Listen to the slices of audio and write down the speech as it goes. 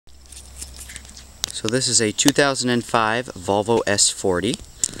So this is a 2005 Volvo S40,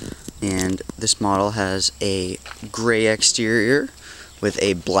 and this model has a gray exterior with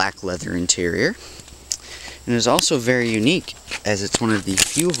a black leather interior. And is also very unique, as it's one of the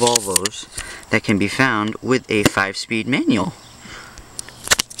few Volvos that can be found with a 5-speed manual.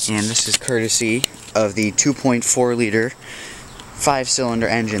 And this is courtesy of the 2.4 liter 5-cylinder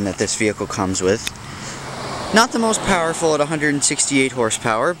engine that this vehicle comes with. Not the most powerful at 168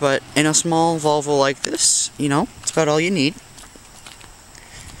 horsepower, but in a small Volvo like this, you know, it's about all you need.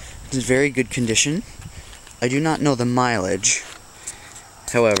 It's in very good condition. I do not know the mileage.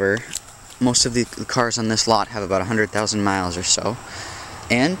 However, most of the cars on this lot have about 100,000 miles or so.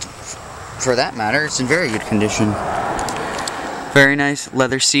 And, for that matter, it's in very good condition. Very nice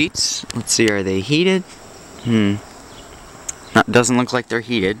leather seats. Let's see, are they heated? Doesn't look like they're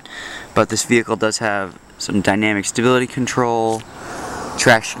heated, but this vehicle does have some dynamic stability control,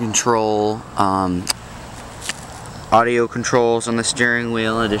 traction control, audio controls on the steering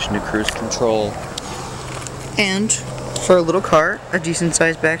wheel in addition to cruise control, and for a little car, a decent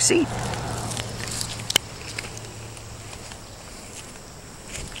sized back seat.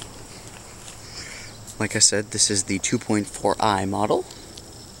 Like I said, this is the 2.4i model,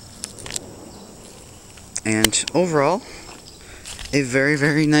 and overall a very,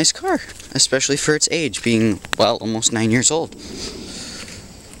 very nice car, especially for its age, being, well, almost 9 years old.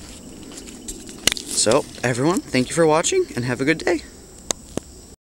 So, everyone, thank you for watching, and have a good day.